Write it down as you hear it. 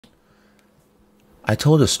I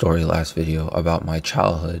told a story last video about my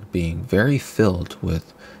childhood being very filled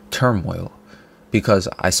with turmoil because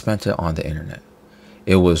I spent it on the internet.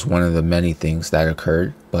 It was one of the many things that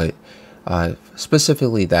occurred, but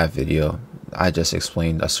specifically that video, I just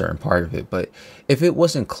explained a certain part of it. But if it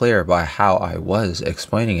wasn't clear by how I was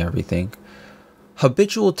explaining everything,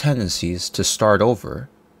 habitual tendencies to start over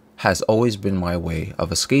has always been my way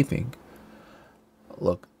of escaping.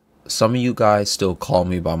 Look, some of you guys still call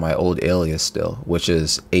me by my old alias still, which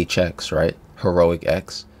is HX, right? Heroic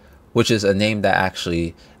X, which is a name that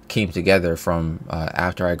actually came together from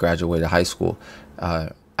after I graduated high school.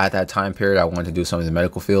 At that time period, I wanted to do something in the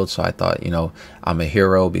medical field, so I thought, I'm a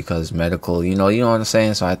hero because medical, you know what I'm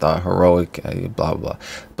saying? So I thought heroic, blah, blah, blah.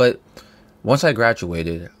 But once I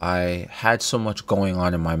graduated, I had so much going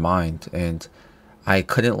on in my mind, and I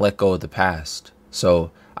couldn't let go of the past.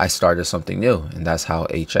 So I started something new, and that's how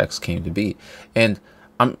HX came to be. And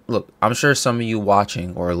I'm sure some of you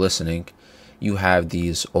watching or listening, you have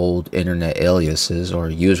these old internet aliases or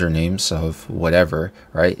usernames of whatever,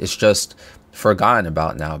 right? It's just forgotten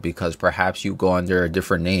about now because perhaps you go under a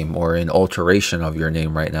different name or an alteration of your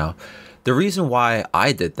name right now. The reason why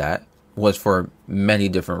I did that was for many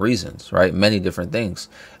different reasons, right? Many different things.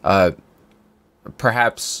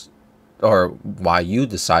 Perhaps, or why you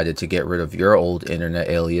decided to get rid of your old internet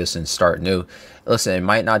alias and start new. Listen, it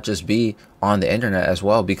might not just be on the internet as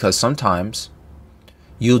well, because sometimes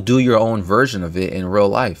you'll do your own version of it in real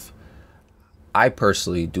life. I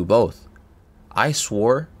personally do both. I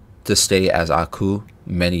swore to stay as Aku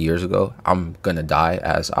many years ago. I'm gonna die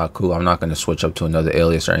as Aku. I'm not gonna switch up to another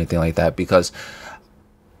alias or anything like that because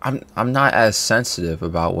I'm not as sensitive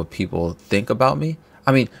about what people think about me.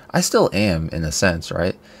 I mean, I still am in a sense,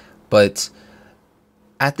 right? But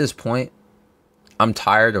at this point, I'm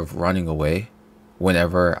tired of running away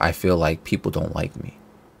whenever I feel like people don't like me.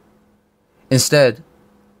 Instead,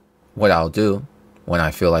 what I'll do when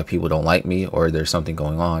I feel like people don't like me or there's something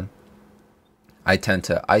going on, I tend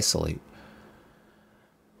to isolate.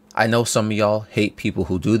 I know some of y'all hate people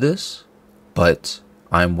who do this, but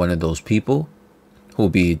I'm one of those people who'll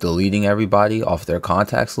be deleting everybody off their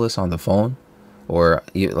contacts list on the phone, or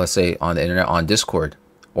let's say on the internet, on Discord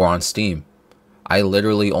or on Steam. I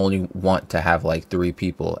literally only want to have like 3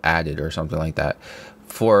 people added or something like that.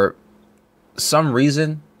 For some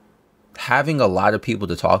reason, having a lot of people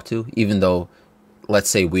to talk to, even though let's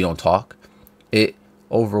say we don't talk, it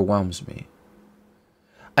overwhelms me.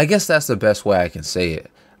 I guess that's the best way I can say it.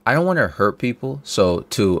 I don't want to hurt people, so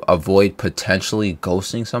to avoid potentially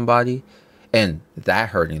ghosting somebody and that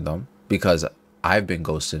hurting them, because I've been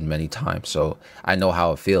ghosted many times, so I know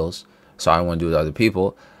how it feels. So I don't want to do it to other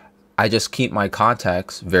people. I just keep my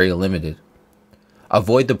contacts very limited.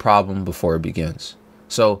 Avoid the problem before it begins.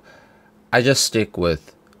 So I just stick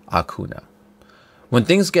with Akuna. When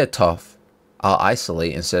things get tough, I'll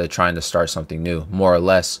isolate instead of trying to start something new. More or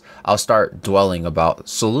less, I'll start dwelling about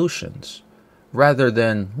solutions rather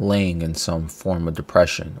than laying in some form of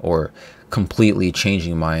depression or completely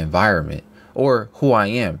changing my environment or who I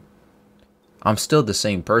am. I'm still the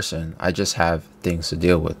same person. I just have things to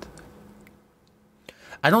deal with.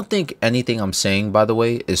 I don't think anything I'm saying, by the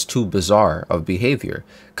way, is too bizarre of behavior,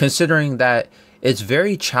 considering that it's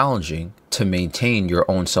very challenging to maintain your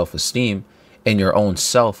own self-esteem and your own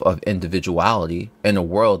self of individuality in a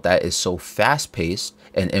world that is so fast-paced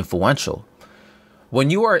and influential.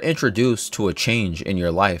 When you are introduced to a change in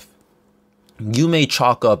your life, you may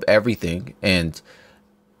chalk up everything and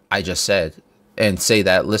I just said and say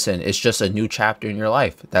that, listen, it's just a new chapter in your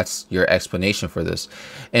life. That's your explanation for this.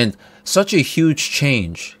 And such a huge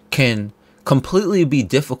change can completely be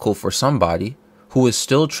difficult for somebody who is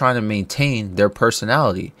still trying to maintain their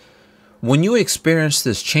personality. When you experience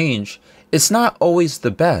this change, it's not always the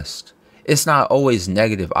best. It's not always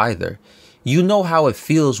negative either. You know how it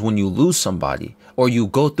feels when you lose somebody or you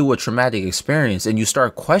go through a traumatic experience and you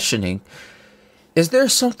start questioning, is there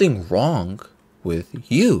something wrong with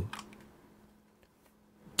you?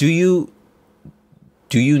 Do you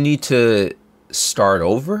need to start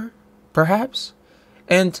over, perhaps?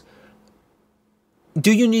 And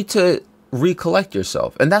do you need to recollect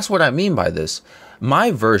yourself? And that's what I mean by this. My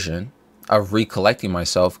version of recollecting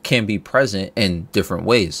myself can be present in different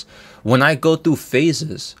ways. When I go through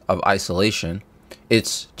phases of isolation,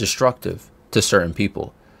 it's destructive to certain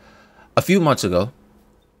people. A few months ago,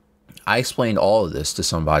 I explained all of this to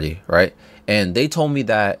somebody, right? And they told me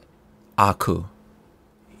that, Aku,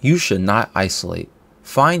 you should not isolate.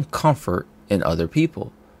 Find comfort in other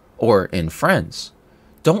people or in friends.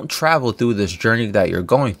 Don't travel through this journey that you're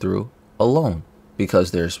going through alone, because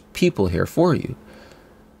there's people here for you.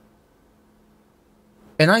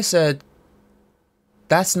 And I said,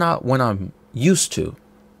 that's not when I'm used to.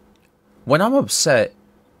 When I'm upset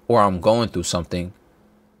or I'm going through something,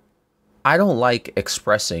 I don't like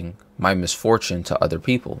expressing my misfortune to other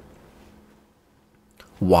people.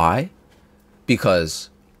 Why? Because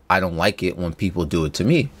I don't like it when people do it to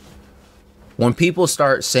me. When people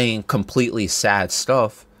start saying completely sad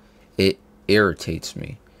stuff, it irritates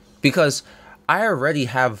me because I already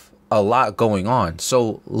have a lot going on.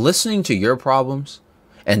 So listening to your problems,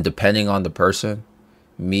 and depending on the person,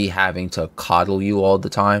 me having to coddle you all the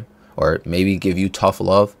time or maybe give you tough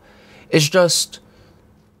love, it's just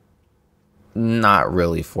not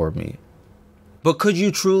really for me. But could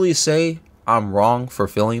you truly say I'm wrong for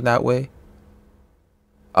feeling that way?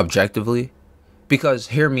 Objectively? Because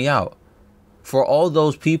hear me out. For all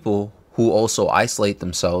those people who also isolate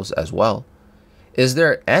themselves as well, is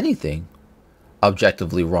there anything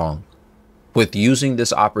objectively wrong with using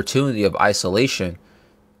this opportunity of isolation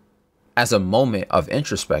as a moment of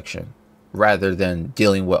introspection rather than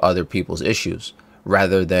dealing with other people's issues,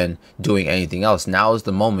 rather than doing anything else? Now is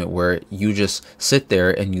the moment where you just sit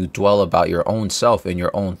there and you dwell about your own self and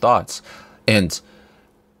your own thoughts, and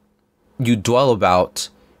you dwell about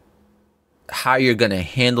how you're going to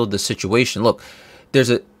handle the situation. Look, there's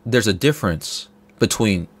a difference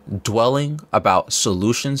between dwelling about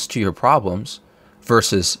solutions to your problems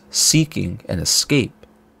versus seeking an escape,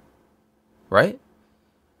 right?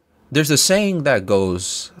 There's a saying that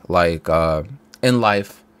goes like, in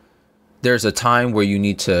life, there's a time where you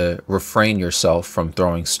need to refrain yourself from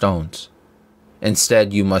throwing stones.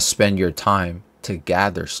 Instead, you must spend your time to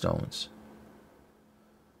gather stones.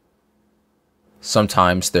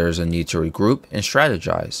 Sometimes there's a need to regroup and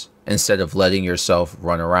strategize instead of letting yourself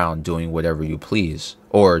run around doing whatever you please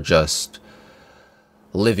or just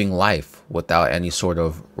living life without any sort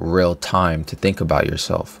of real time to think about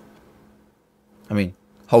yourself. I mean,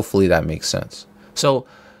 hopefully that makes sense. So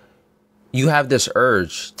you have this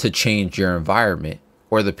urge to change your environment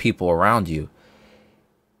or the people around you.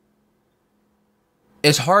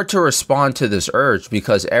 It's hard to respond to this urge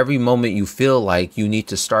because every moment you feel like you need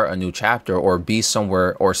to start a new chapter or be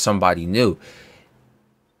somewhere or somebody new,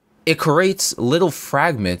 it creates little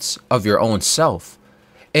fragments of your own self.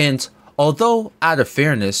 And although out of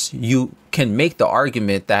fairness, you can make the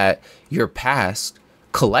argument that your past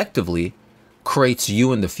collectively creates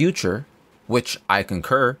you in the future, which I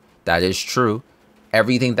concur, that is true.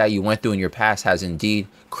 Everything that you went through in your past has indeed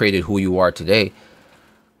created who you are today.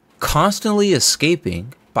 Constantly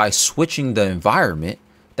escaping by switching the environment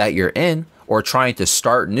that you're in or trying to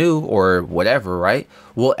start new or whatever, right,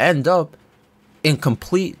 will end up in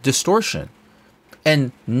complete distortion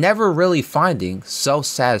and never really finding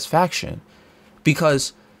self-satisfaction.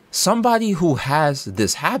 Because somebody who has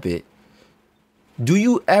this habit, do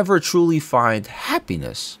you ever truly find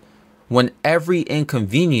happiness when every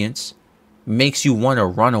inconvenience makes you want to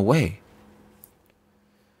run away?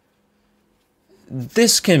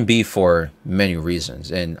 This can be for many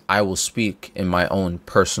reasons, and I will speak in my own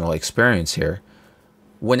personal experience here.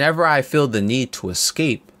 Whenever I feel the need to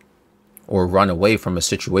escape or run away from a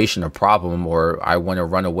situation or problem, or I want to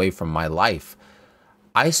run away from my life,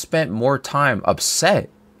 I spent more time upset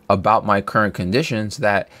about my current conditions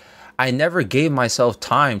that I never gave myself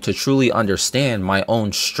time to truly understand my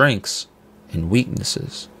own strengths and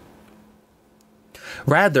weaknesses.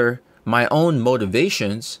 Rather, my own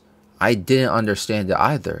motivations, I didn't understand it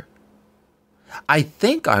either. I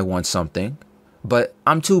think I want something, but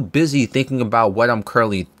I'm too busy thinking about what I'm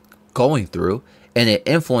currently going through, and it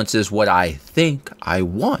influences what I think I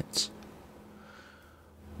want.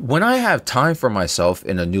 When I have time for myself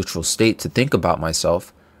in a neutral state to think about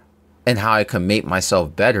myself and how I can make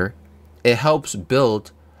myself better, it helps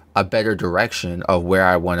build a better direction of where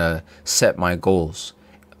I want to set my goals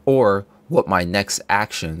or what my next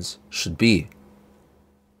actions should be.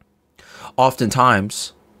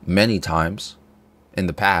 Oftentimes, many times in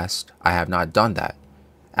the past, I have not done that.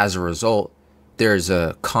 As a result, there's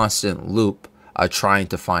a constant loop of trying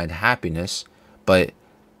to find happiness, but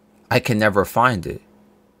I can never find it.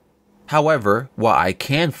 However, what I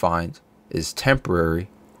can find is temporary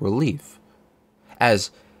relief,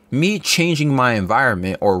 as me changing my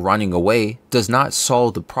environment or running away does not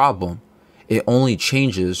solve the problem. It only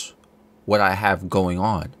changes what I have going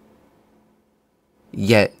on.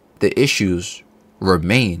 Yet the issues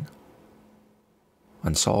remain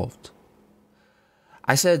unsolved.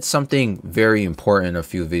 I said something very important a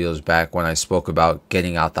few videos back when I spoke about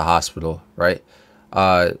getting out the hospital, right?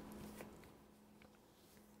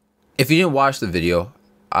 If you didn't watch the video,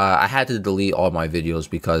 I had to delete all my videos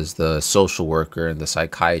because the social worker and the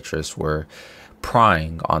psychiatrist were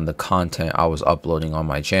prying on the content I was uploading on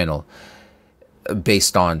my channel.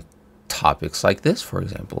 based on topics like this, for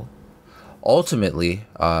example. Ultimately,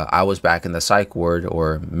 I was back in the psych ward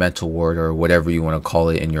or mental ward or whatever you want to call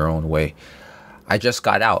it in your own way. I just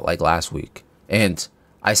got out like last week. And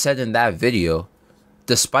I said in that video,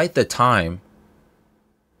 despite the time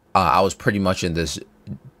I was pretty much in this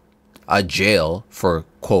a jail for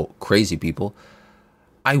quote crazy people,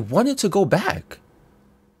 I wanted to go back.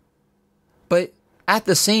 But at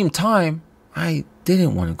the same time, I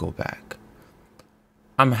didn't want to go back.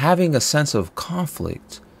 I'm having a sense of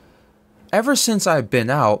conflict. Ever since I've been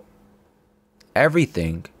out,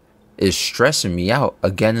 everything is stressing me out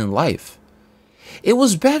again in life. It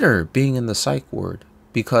was better being in the psych ward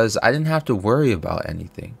because I didn't have to worry about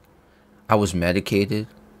anything. I was medicated.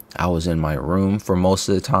 I was in my room for most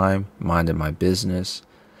of the time, minding my business.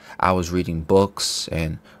 I was reading books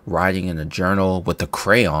and writing in a journal with a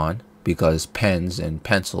crayon because pens and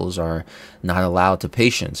pencils are not allowed to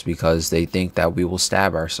patients because they think that we will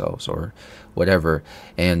stab ourselves or whatever.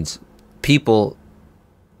 And people,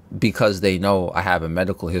 because they know I have a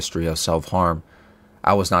medical history of self-harm,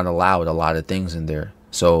 I was not allowed a lot of things in there.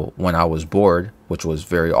 So when I was bored, which was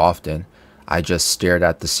very often, I just stared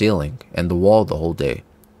at the ceiling and the wall the whole day.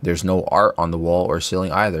 There's no art on the wall or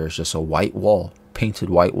ceiling either. It's just a white wall, painted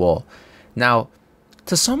white wall. Now,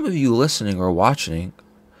 to some of you listening or watching,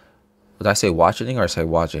 did I say watching or say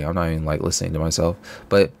watching? I'm not even like listening to myself.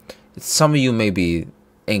 But some of you may be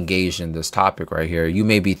engaged in this topic right here. You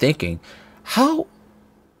may be thinking, how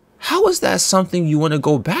is that something you want to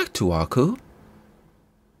go back to, Aku?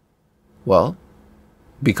 Well,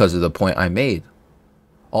 because of the point I made.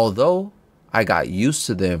 Although I got used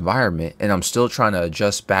to the environment and I'm still trying to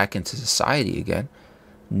adjust back into society again,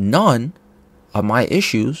 none of my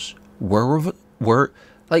issues were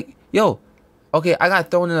like, yo, okay, I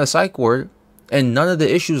got thrown in a psych ward and none of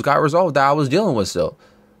the issues got resolved that I was dealing with still.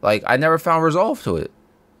 Like, I never found resolve to it.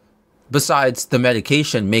 Besides the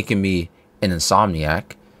medication making me an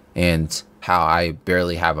insomniac and how I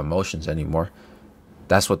barely have emotions anymore.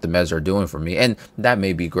 That's what the meds are doing for me. And that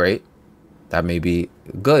may be great. That may be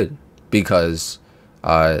good because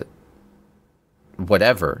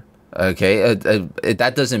whatever. Okay.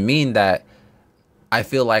 That doesn't mean that I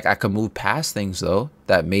feel like I can move past things, though,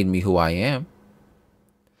 that made me who I am.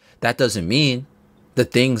 That doesn't mean the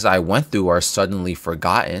things I went through are suddenly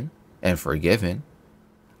forgotten and forgiven.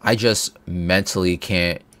 I just mentally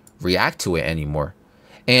can't react to it anymore.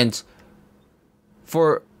 And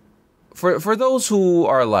for those who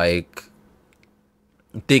are like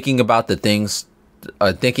thinking about the things,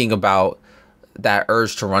 thinking about that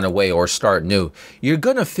urge to run away or start new, you're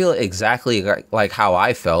going to feel exactly like how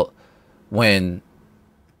I felt when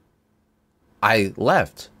I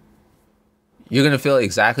left. You're going to feel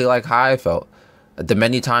exactly like how I felt the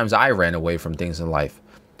many times I ran away from things in life.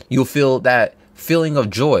 You'll feel that feeling of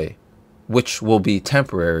joy, which will be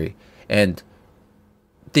temporary, and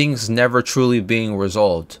things never truly being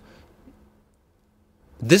resolved.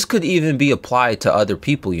 This could even be applied to other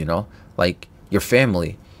people, you know, like your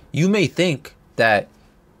family. You may think that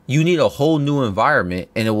you need a whole new environment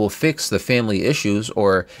and it will fix the family issues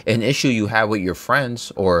or an issue you have with your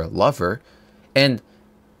friends or lover. And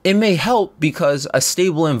it may help because a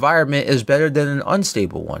stable environment is better than an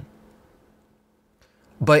unstable one.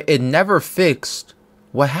 But it never fixed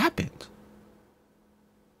what happened.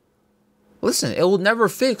 Listen, it will never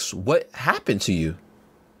fix what happened to you.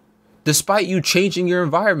 Despite you changing your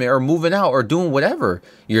environment or moving out or doing whatever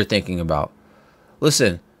you're thinking about.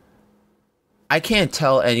 Listen, I can't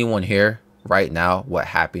tell anyone here right now what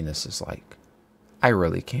happiness is like. I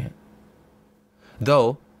really can't.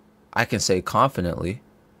 Though, I can say confidently,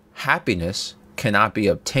 happiness cannot be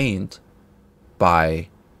obtained by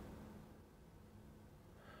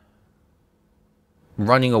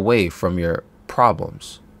running away from your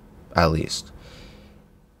problems, at least.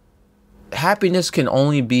 Happiness can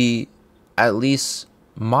only be at least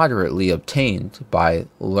moderately obtained by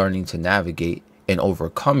learning to navigate and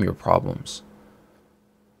overcome your problems.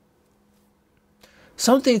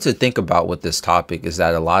 Something to think about with this topic is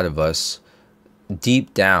that a lot of us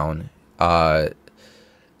deep down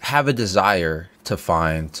have a desire to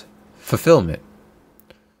find fulfillment.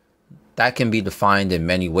 That can be defined in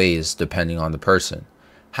many ways depending on the person.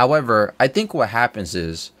 However, I think what happens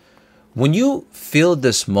is when you feel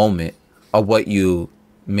this moment of what you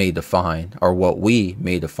may define or what we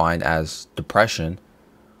may define as depression,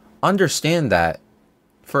 understand that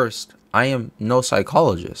first, I am no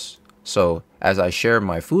psychologist. So as I share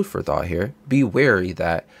my food for thought here, be wary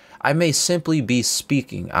that I may simply be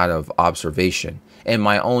speaking out of observation and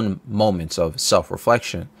my own moments of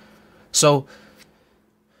self-reflection. So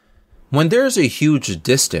When there's a huge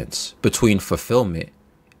distance between fulfillment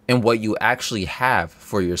and what you actually have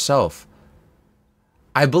for yourself,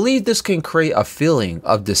 I believe this can create a feeling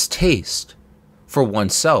of distaste for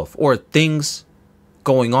oneself or things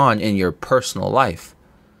going on in your personal life.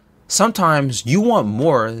 Sometimes you want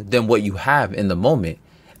more than what you have in the moment,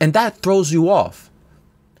 and that throws you off.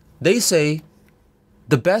 They say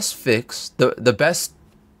the best fix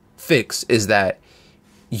is that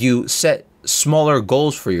you set smaller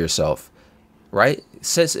goals for yourself, right? It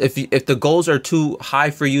says if the goals are too high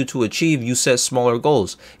for you to achieve, you set smaller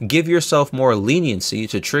goals. Give yourself more leniency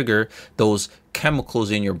to trigger those chemicals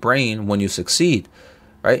in your brain when you succeed,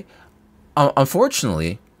 right?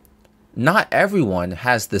 Unfortunately, not everyone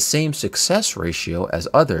has the same success ratio as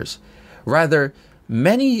others. Rather,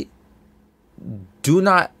 many do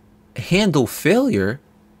not handle failure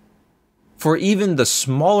for even the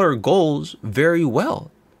smaller goals very well.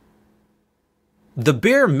 The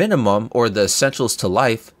bare minimum, or the essentials to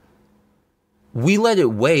life, we let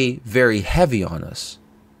it weigh very heavy on us.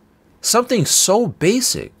 Something so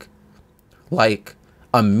basic like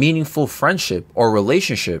a meaningful friendship or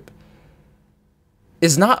relationship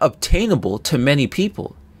is not obtainable to many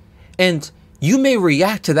people. And you may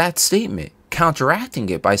react to that statement, counteracting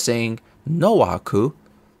it by saying, "No, Aku,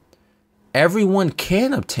 everyone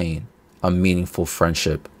can obtain a meaningful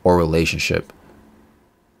friendship or relationship."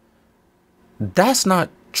 That's not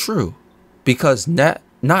true, because not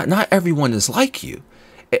everyone is like you,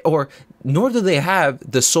 or nor do they have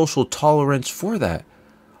the social tolerance for that.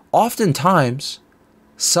 Oftentimes,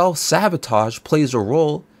 self-sabotage plays a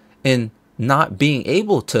role in not being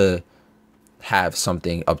able to have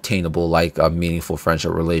something obtainable like a meaningful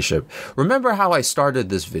friendship relationship. Remember how I started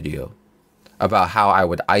this video about how I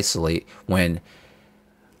would isolate when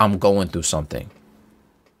I'm going through something?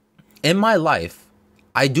 In my life,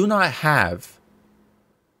 I do not have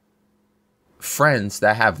friends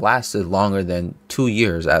that have lasted longer than 2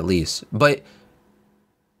 years at least, but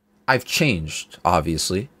I've changed,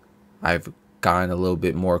 obviously. I've gotten a little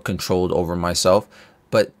bit more controlled over myself.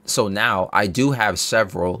 But so now I do have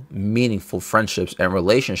several meaningful friendships and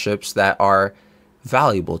relationships that are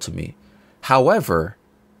valuable to me. However,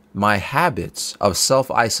 my habits of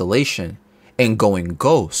self-isolation and going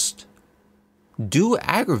ghost do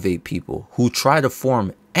aggravate people who try to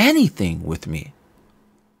form anything with me.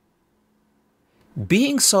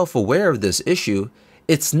 Being self-aware of this issue,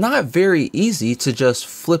 it's not very easy to just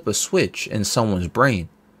flip a switch in someone's brain,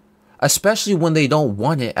 especially when they don't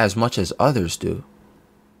want it as much as others do.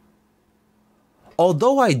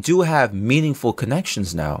 Although I do have meaningful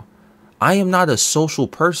connections now, I am not a social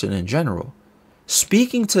person in general.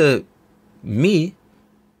 Speaking to me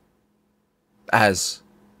as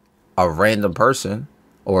a random person,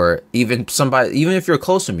 or even somebody, even if you're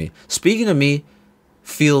close to me, speaking to me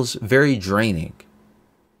feels very draining.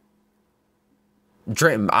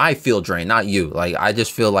 I feel drained, not you. Like, I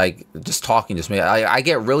just feel like just talking to me. I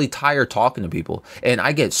get really tired talking to people, and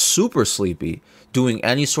I get super sleepy doing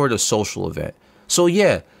any sort of social event. So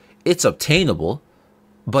yeah, it's obtainable,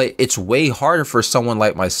 but it's way harder for someone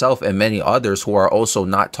like myself and many others who are also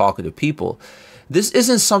not talking to people. This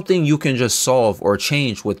isn't something you can just solve or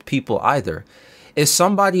change with people either. If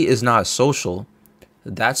somebody is not social,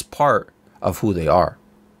 that's part of who they are.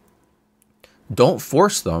 Don't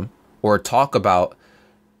force them or talk about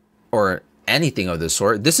or anything of this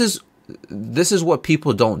sort. This is what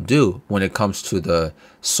people don't do when it comes to the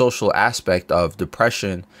social aspect of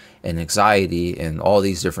depression and anxiety and all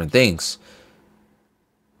these different things,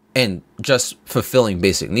 and just fulfilling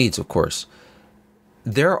basic needs. Of course,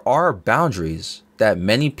 there are boundaries that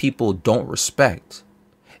many people don't respect.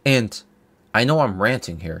 And I know I'm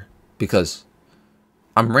ranting here because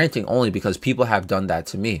I'm ranting only because people have done that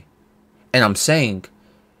to me. And I'm saying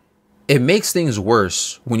it makes things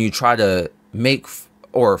worse when you try to make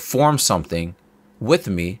or form something with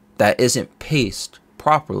me that isn't paced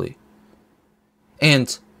properly.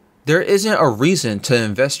 And there isn't a reason to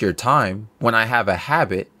invest your time when I have a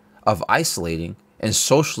habit of isolating and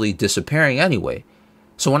socially disappearing anyway.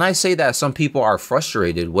 So when I say that some people are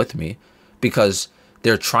frustrated with me because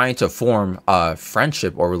they're trying to form a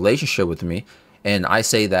friendship or relationship with me, and I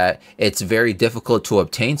say that it's very difficult to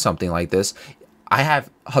obtain something like this, I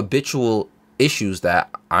have habitual issues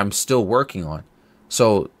that I'm still working on.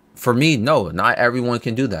 So for me, no, not everyone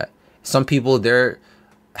can do that. Some people, their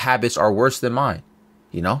habits are worse than mine,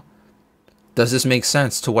 you know? Does this make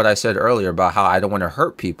sense to what I said earlier about how I don't want to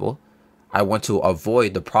hurt people? I want to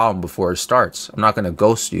avoid the problem before it starts. I'm not going to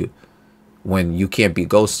ghost you when you can't be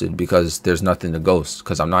ghosted because there's nothing to ghost,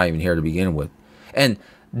 because I'm not even here to begin with. And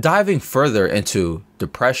diving further into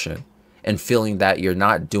depression, and feeling that you're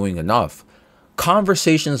not doing enough,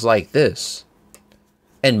 conversations like this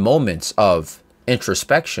and moments of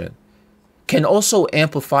introspection can also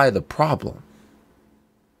amplify the problem.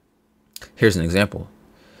 Here's an example.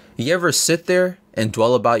 You ever sit there and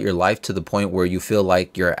dwell about your life to the point where you feel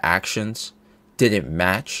like your actions didn't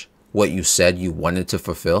match what you said you wanted to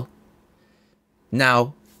fulfill?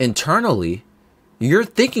 Now, internally, you're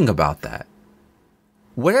thinking about that.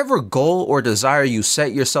 Whatever goal or desire you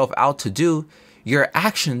set yourself out to do, your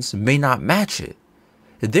actions may not match it.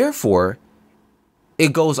 Therefore,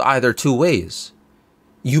 it goes either two ways.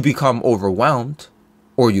 You become overwhelmed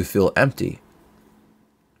or you feel empty.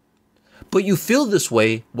 But you feel this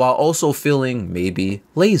way while also feeling maybe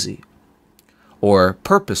lazy or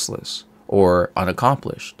purposeless or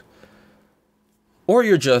unaccomplished. Or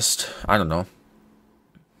you're just, I don't know,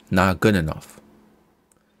 not good enough.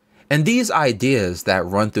 And these ideas that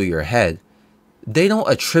run through your head, they don't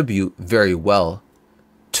attribute very well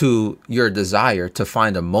to your desire to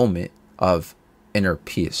find a moment of inner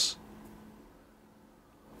peace.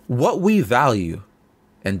 What we value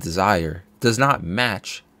and desire does not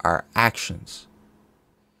match our actions.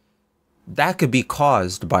 That could be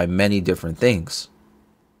caused by many different things.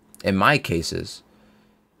 In my cases,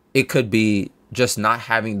 it could be just not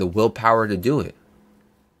having the willpower to do it,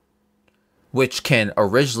 which can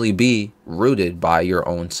originally be rooted by your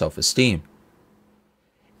own self-esteem.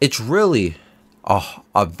 It's really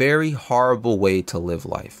a very horrible way to live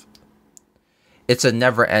life. It's a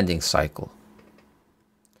never-ending cycle.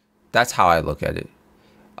 That's how I look at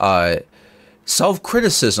it.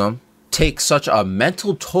 Self-criticism takes such a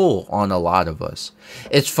mental toll on a lot of us.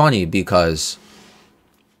 It's funny because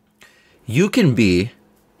you can be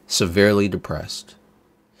severely depressed,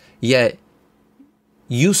 yet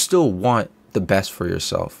you still want the best for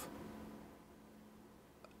yourself.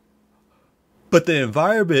 But the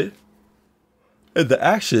environment and the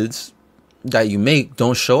actions that you make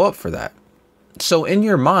don't show up for that. So in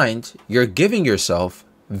your mind, you're giving yourself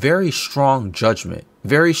very strong judgment,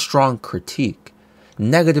 very strong critique,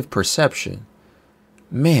 negative perception.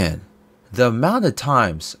 Man, the amount of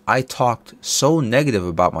times I talked so negative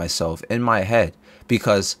about myself in my head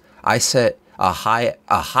because I set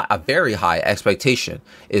a very high expectation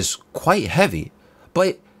is quite heavy.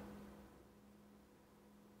 But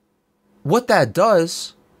what that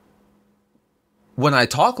does when I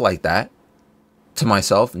talk like that to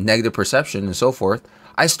myself, negative perception and so forth,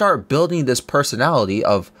 I start building this personality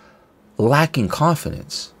of lacking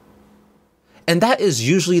confidence. And that is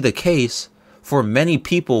usually the case for many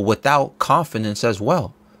people without confidence as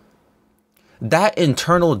well. That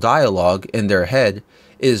internal dialogue in their head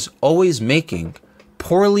is always making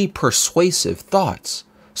poorly persuasive thoughts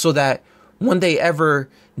so that when they ever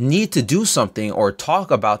need to do something or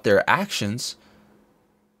talk about their actions,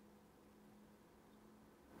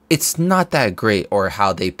 it's not that great or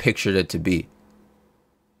how they pictured it to be.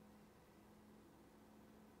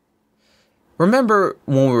 Remember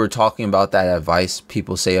when we were talking about that advice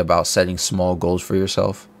people say about setting small goals for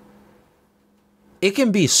yourself? It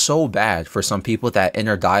can be so bad for some people, that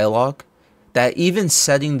inner dialogue, that even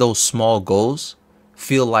setting those small goals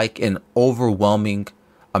feel like an overwhelming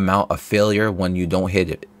amount of failure when you don't hit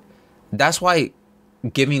it. That's why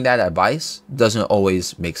giving that advice doesn't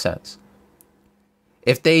always make sense.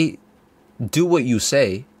 If they do what you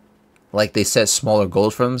say, like they set smaller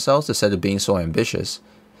goals for themselves instead of being so ambitious,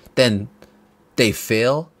 then they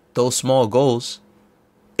fail those small goals,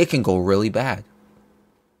 it can go really bad.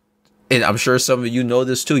 And I'm sure some of you know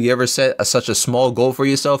this too. You ever set such a small goal for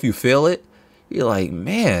yourself, you fail it, you're like,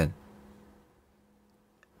 man.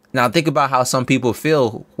 Now think about how some people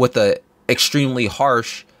feel with a extremely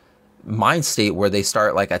harsh mind state where they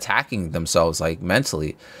start like attacking themselves like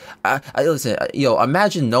mentally. Listen,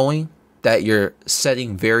 imagine knowing that you're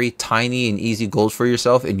setting very tiny and easy goals for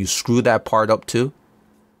yourself and you screw that part up too.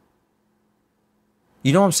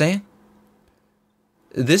 You know what I'm saying?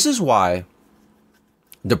 This is why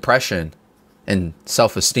depression and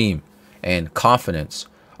self-esteem and confidence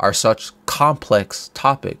are such complex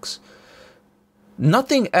topics.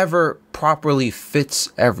 Nothing ever properly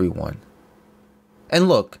fits everyone. And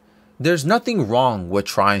look, there's nothing wrong with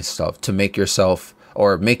trying stuff to make yourself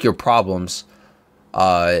or make your problems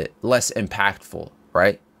less impactful,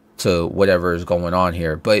 right? To whatever is going on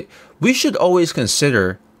here. But we should always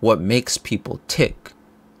consider what makes people tick.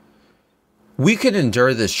 We can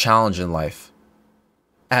endure this challenge in life.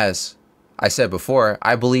 As I said before,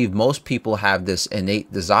 I believe most people have this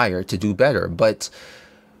innate desire to do better. But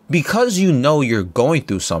because you know you're going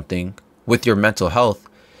through something with your mental health,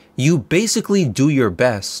 you basically do your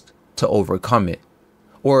best to overcome it.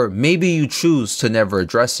 Or maybe you choose to never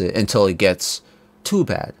address it until it gets too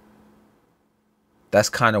bad. That's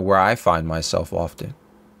kind of where I find myself often.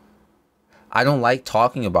 I don't like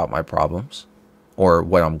talking about my problems or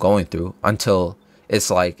what I'm going through until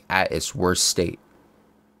it's like at its worst state.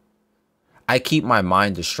 I keep my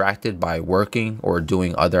mind distracted by working or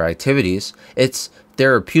doing other activities. It's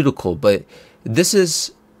therapeutical, but this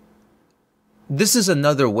is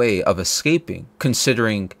another way of escaping,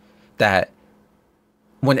 considering that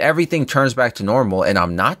when everything turns back to normal and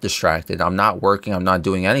I'm not distracted, I'm not working, I'm not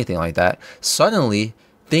doing anything like that, suddenly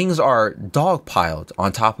things are dogpiled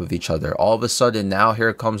on top of each other. All of a sudden, now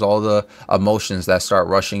here comes all the emotions that start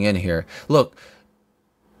rushing in here. Look,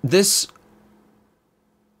 this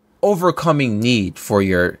overcoming need for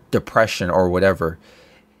your depression or whatever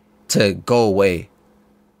to go away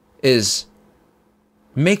is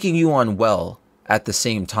making you unwell at the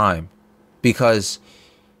same time, because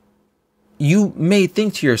you may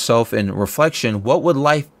think to yourself in reflection, what would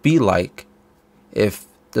life be like if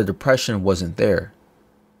the depression wasn't there?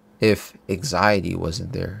 If anxiety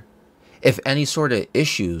wasn't there? If any sort of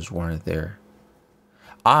issues weren't there?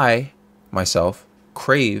 I, myself,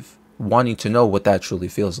 crave wanting to know what that truly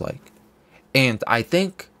feels like. And I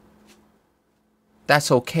think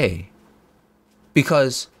that's okay,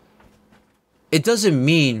 because it doesn't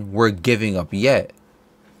mean we're giving up yet.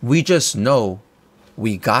 We just know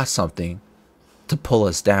we got something to pull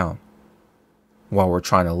us down while we're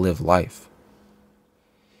trying to live life.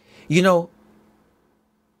 You know,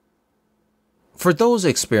 for those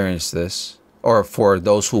experienced this, or for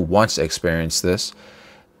those who once experienced this,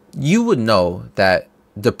 you would know that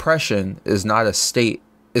depression is not a state,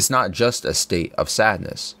 it's not just a state of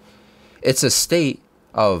sadness. It's a state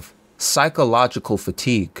of psychological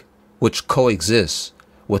fatigue, which coexists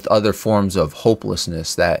with other forms of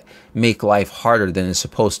hopelessness that make life harder than it's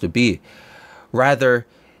supposed to be. Rather,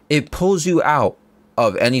 it pulls you out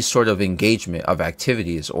of any sort of engagement of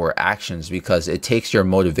activities or actions because it takes your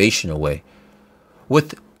motivation away.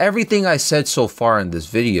 With everything I said so far in this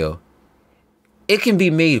video, it can be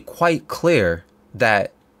made quite clear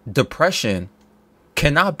that depression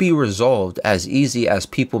cannot be resolved as easy as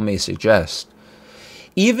people may suggest.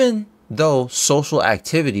 Even though social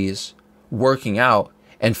activities, working out,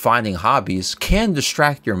 and finding hobbies can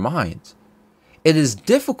distract your mind, it is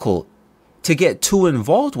difficult to get too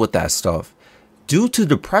involved with that stuff due to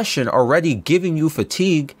depression already giving you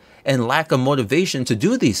fatigue and lack of motivation to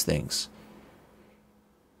do these things.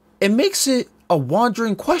 It makes it a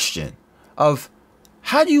wandering question of,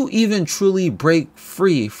 how do you even truly break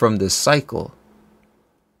free from this cycle?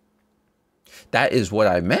 That is what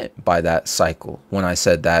I meant by that cycle when I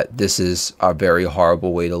said that this is a very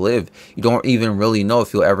horrible way to live. You don't even really know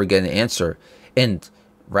if you'll ever get an answer. And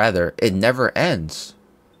rather, it never ends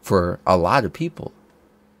for a lot of people.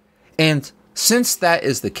 And since that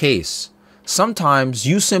is the case, sometimes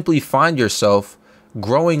you simply find yourself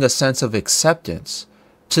growing a sense of acceptance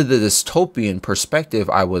to the dystopian perspective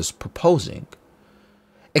I was proposing.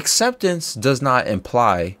 Acceptance does not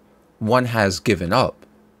imply one has given up.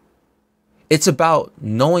 It's about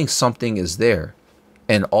knowing something is there,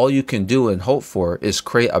 and all you can do and hope for is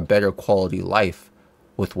create a better quality life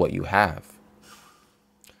with what you have.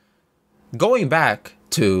 Going back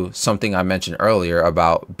to something I mentioned earlier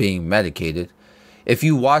about being medicated, if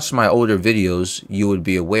you watched my older videos, you would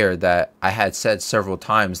be aware that I had said several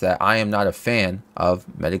times that I am not a fan of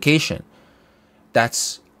medication.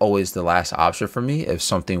 That's always the last option for me if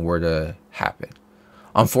something were to happen.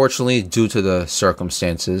 Unfortunately, due to the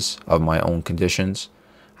circumstances of my own conditions,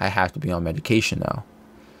 I have to be on medication now.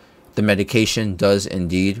 The medication does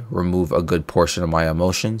indeed remove a good portion of my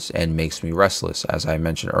emotions and makes me restless, as I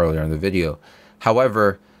mentioned earlier in the video.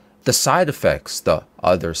 However, the side effects, the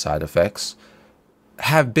other side effects,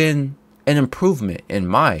 have been an improvement in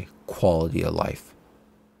my quality of life.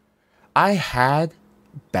 I had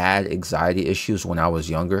bad anxiety issues when I was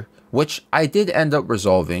younger, which I did end up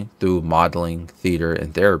resolving through modeling, theater,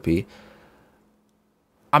 and therapy.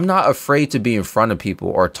 I'm not afraid to be in front of people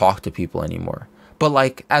or talk to people anymore. But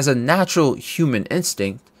like, as a natural human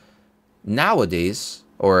instinct, nowadays,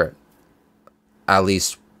 or at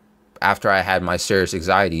least after I had my serious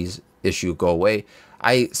anxieties issue go away,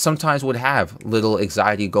 I sometimes would have little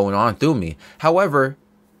anxiety going on through me. However,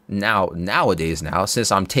 nowadays,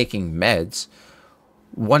 since I'm taking meds,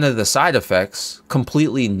 one of the side effects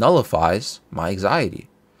completely nullifies my anxiety.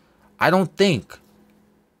 I don't think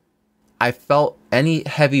I felt any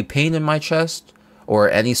heavy pain in my chest or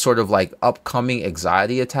any sort of like upcoming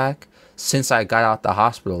anxiety attack since I got out the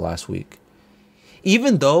hospital last week.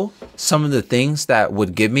 Even though some of the things that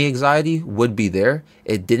would give me anxiety would be there,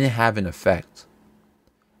 it didn't have an effect.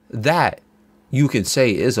 That you can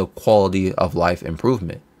say is a quality of life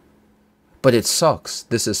improvement. But it sucks.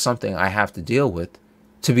 This is something I have to deal with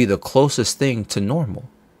to be the closest thing to normal.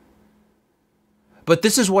 But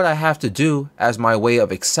this is what I have to do as my way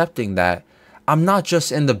of accepting that I'm not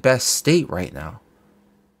just in the best state right now.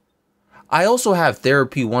 I also have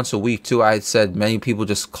therapy once a week too. I said many people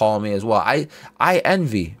just call me as well. I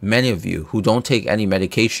envy many of you who don't take any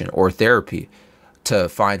medication or therapy to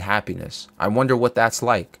find happiness. I wonder what that's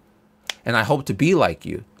like. And I hope to be like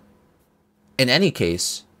you. In any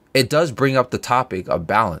case, it does bring up the topic of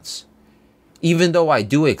balance. Even though I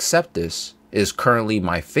do accept this is currently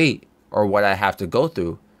my fate or what I have to go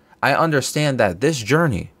through, I understand that this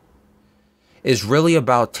journey is really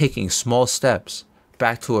about taking small steps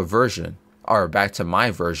back to a version or back to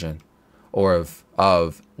my version or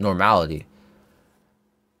of normality.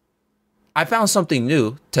 I found something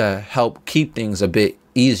new to help keep things a bit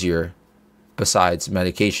easier besides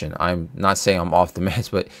medication. I'm not saying I'm off the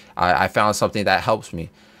meds, but I found something that helps me.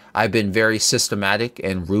 I've been very systematic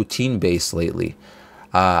and routine based lately.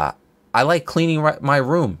 I like cleaning my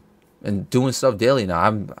room and doing stuff daily now.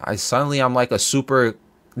 I'm like a super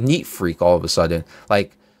neat freak all of a sudden.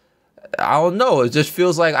 Like, I don't know, it just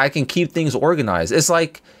feels like I can keep things organized. It's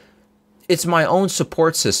like it's my own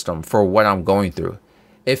support system for what I'm going through.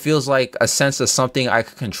 It feels like a sense of something I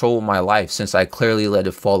could control in my life since I clearly let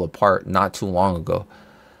it fall apart not too long ago.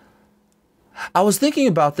 I was thinking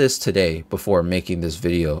about this today before making this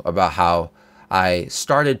video about how I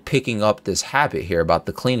started picking up this habit here about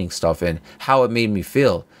the cleaning stuff and how it made me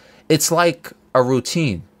feel. It's like a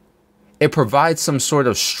routine. It provides some sort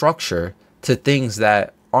of structure to things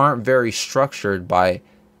that aren't very structured by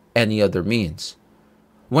any other means.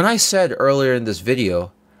 When I said earlier in this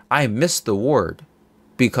video, I missed the ward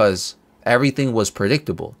because everything was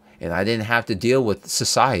predictable and I didn't have to deal with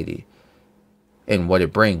society and what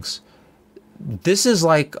it brings. This is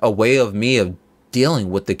like a way of me of dealing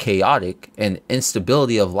with the chaotic and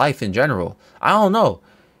instability of life in general. I don't know.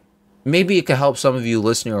 Maybe it could help some of you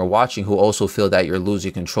listening or watching who also feel that you're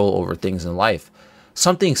losing control over things in life.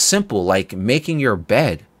 Something simple like making your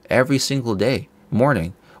bed every single day,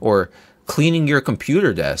 morning, or cleaning your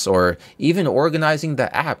computer desk, or even organizing the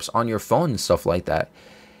apps on your phone and stuff like that.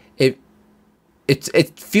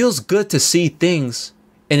 It feels good to see things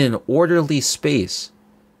in an orderly space.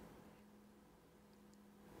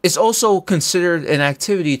 It's also considered an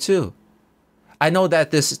activity too. I know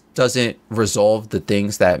that this doesn't resolve the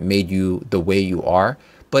things that made you the way you are,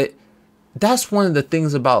 but that's one of the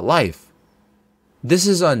things about life. This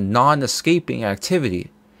is a non-escaping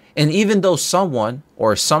activity. And even though someone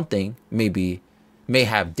or something may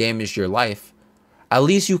have damaged your life, at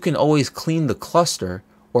least you can always clean the cluster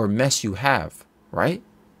or mess you have, right?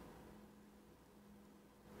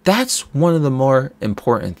 That's one of the more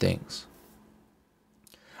important things.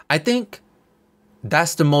 I think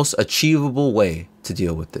that's the most achievable way to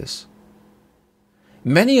deal with this.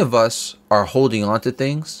 Many of us are holding on to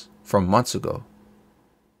things from months ago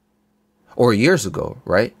or years ago,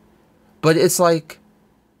 right? But it's like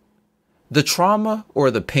the trauma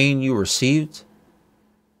or the pain you received,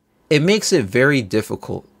 it makes it very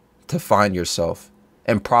difficult to find yourself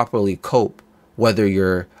and properly cope, whether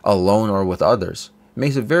you're alone or with others. It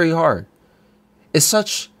makes it very hard. It's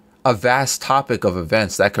such a vast topic of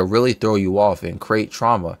events that could really throw you off and create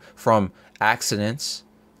trauma, from accidents,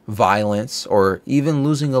 violence, or even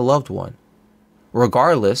losing a loved one.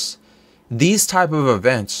 Regardless, these type of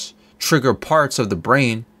events trigger parts of the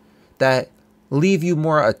brain that leave you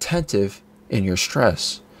more attentive in your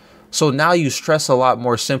stress. So now you stress a lot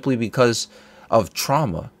more simply because of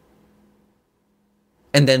trauma.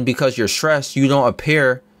 And then because you're stressed, you don't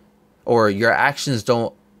appear, or your actions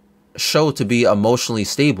don't show to be emotionally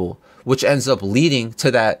stable, which ends up leading to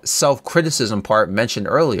that self-criticism part mentioned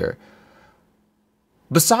earlier.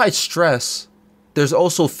 Besides stress, there's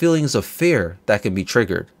also feelings of fear that can be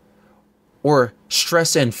triggered, or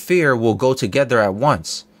stress and fear will go together at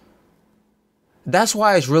once. That's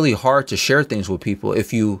why it's really hard to share things with people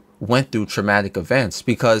if you went through traumatic events,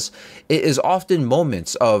 because it is often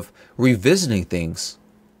moments of revisiting things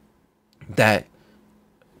that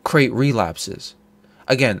create relapses.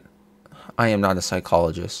 Again, I am not a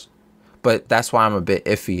psychologist, but that's why I'm a bit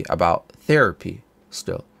iffy about therapy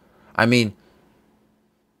still. I mean,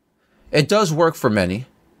 it does work for many,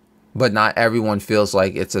 but not everyone feels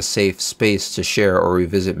like it's a safe space to share or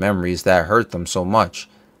revisit memories that hurt them so much.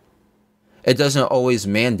 It doesn't always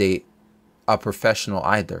mandate a professional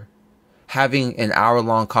either. Having an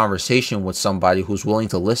hour-long conversation with somebody who's willing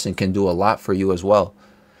to listen can do a lot for you as well.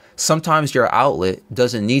 Sometimes your outlet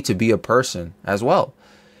doesn't need to be a person as well.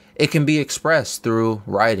 It can be expressed through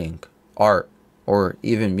writing, art, or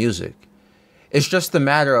even music. It's just a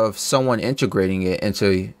matter of someone integrating it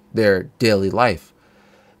into their daily life.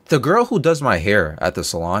 The girl who does my hair at the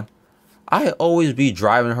salon, I always be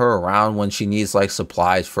driving her around when she needs like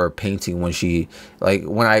supplies for painting, when she like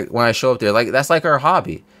when I show up there. Like that's like her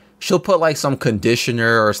hobby. She'll put like some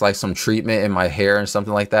conditioner or like some treatment in my hair and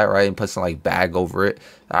something like that, right? And put some like bag over it.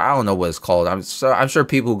 I don't know what it's called. I'm sure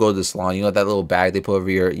people who go to the salon, you know, that little bag they put over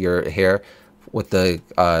your hair with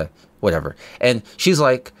the whatever. And she's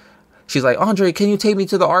like, Andre, can you take me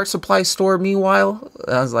to the art supply store meanwhile?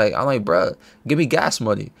 And I'm like, bruh, give me gas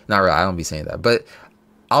money. Not really, I don't be saying that. But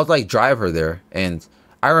I'll like drive her there. And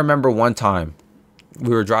I remember one time we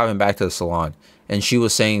were driving back to the salon and she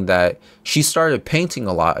was saying that she started painting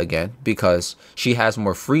a lot again because she has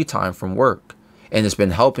more free time from work and it's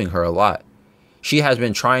been helping her a lot. She has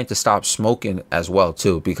been trying to stop smoking as well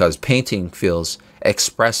too, because painting feels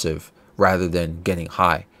expressive rather than getting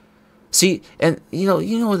high. See, and you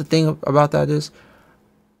know what the thing about that is?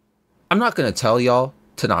 I'm not going to tell y'all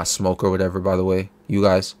to not smoke or whatever, by the way. You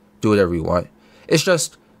guys do whatever you want. It's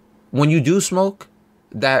just when you do smoke,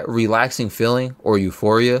 that relaxing feeling or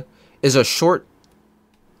euphoria is a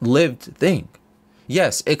short-lived thing.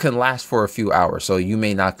 Yes, it can last for a few hours, so you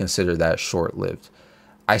may not consider that short-lived.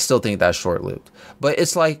 I still think that's short-lived. But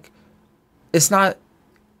it's like, it's not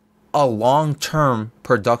a long-term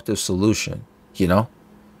productive solution, you know?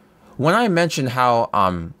 When I mentioned how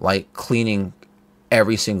I'm like cleaning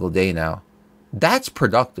every single day now, that's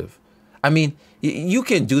productive. I mean, you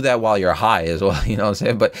can do that while you're high as well, you know what I'm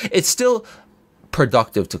saying? But it's still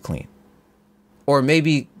productive to clean. Or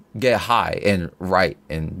maybe get high and write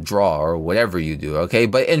and draw or whatever you do, okay?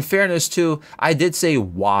 But in fairness too, I did say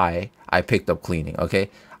why I picked up cleaning, okay?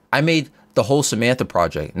 I made the whole Samantha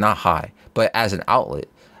project not high, but as an outlet.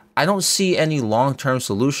 I don't see any long-term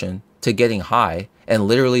solution to getting high and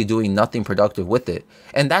literally doing nothing productive with it.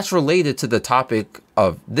 And that's related to the topic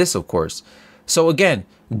of this, of course. So again,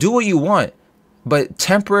 do what you want, but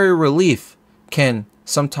temporary relief can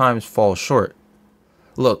sometimes fall short.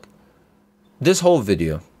 Look, this whole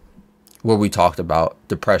video where we talked about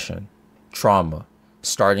depression, trauma,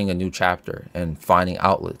 starting a new chapter, and finding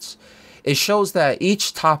outlets, it shows that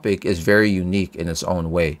each topic is very unique in its own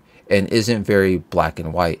way and isn't very black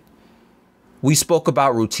and white. We spoke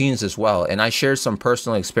about routines as well, and I shared some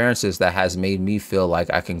personal experiences that has made me feel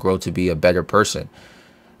like I can grow to be a better person.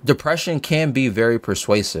 Depression can be very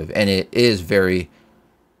persuasive, and it is very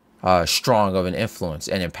strong of an influence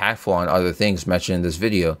and impactful on other things mentioned in this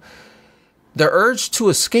video. The urge to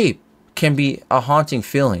escape can be a haunting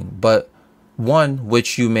feeling, but one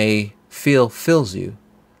which you may feel fills you.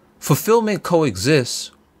 Fulfillment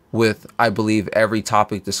coexists with, I believe, every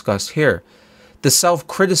topic discussed here. The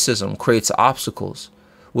self-criticism creates obstacles.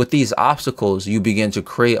 With these obstacles, you begin to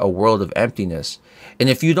create a world of emptiness. And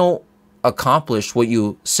if you don't accomplish what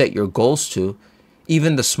you set your goals to,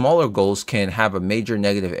 even the smaller goals can have a major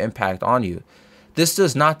negative impact on you. This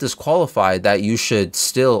does not disqualify that you should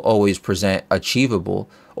still always present achievable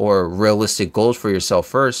or realistic goals for yourself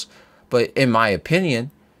first. But in my opinion,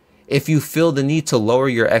 if you feel the need to lower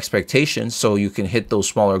your expectations so you can hit those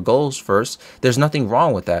smaller goals first, there's nothing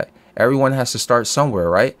wrong with that. Everyone has to start somewhere,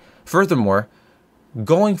 right? Furthermore,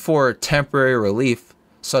 going for temporary relief,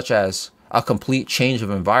 such as a complete change of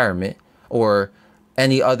environment or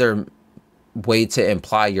any other way to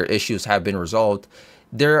imply your issues have been resolved,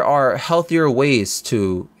 there are healthier ways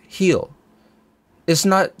to heal. It's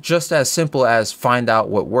not just as simple as find out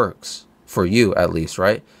what works for you, at least,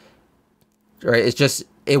 right? Right? It's just,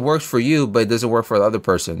 it works for you, but it doesn't work for the other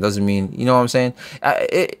person. Doesn't mean, you know what I'm saying?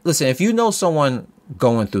 Listen, if you know someone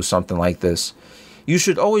going through something like this, you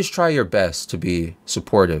should always try your best to be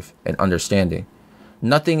supportive and understanding.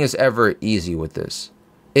 Nothing is ever easy with this.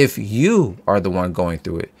 If you are the one going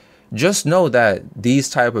through it, just know that these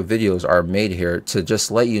type of videos are made here to just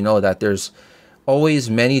let you know that there's always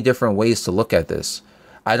many different ways to look at this.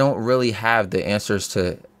 I don't really have the answers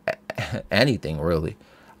to anything, really.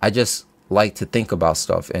 I just like to think about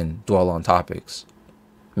stuff and dwell on topics.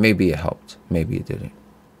 Maybe it helped, maybe it didn't.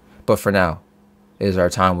 But for now, it is our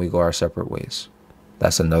time we go our separate ways.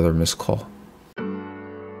 That's another missed call.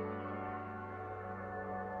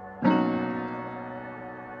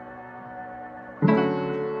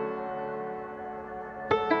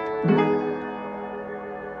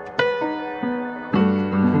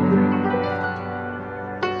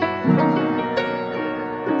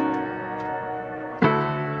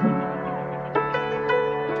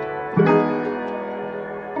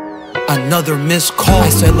 another missed call. I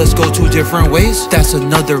said let's go two different ways. That's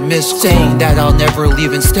another missed call. Saying that I'll never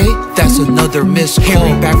leave and stay. That's another missed call.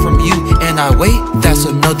 Hearing back from you and I wait. That's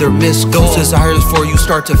another missed call. Those desires for you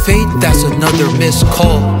start to fade. That's another missed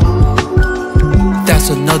call. That's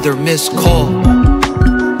another missed call.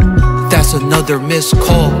 That's another missed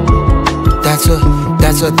call. That's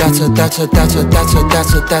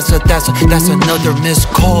another missed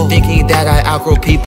call. Thinking that I outgrow people.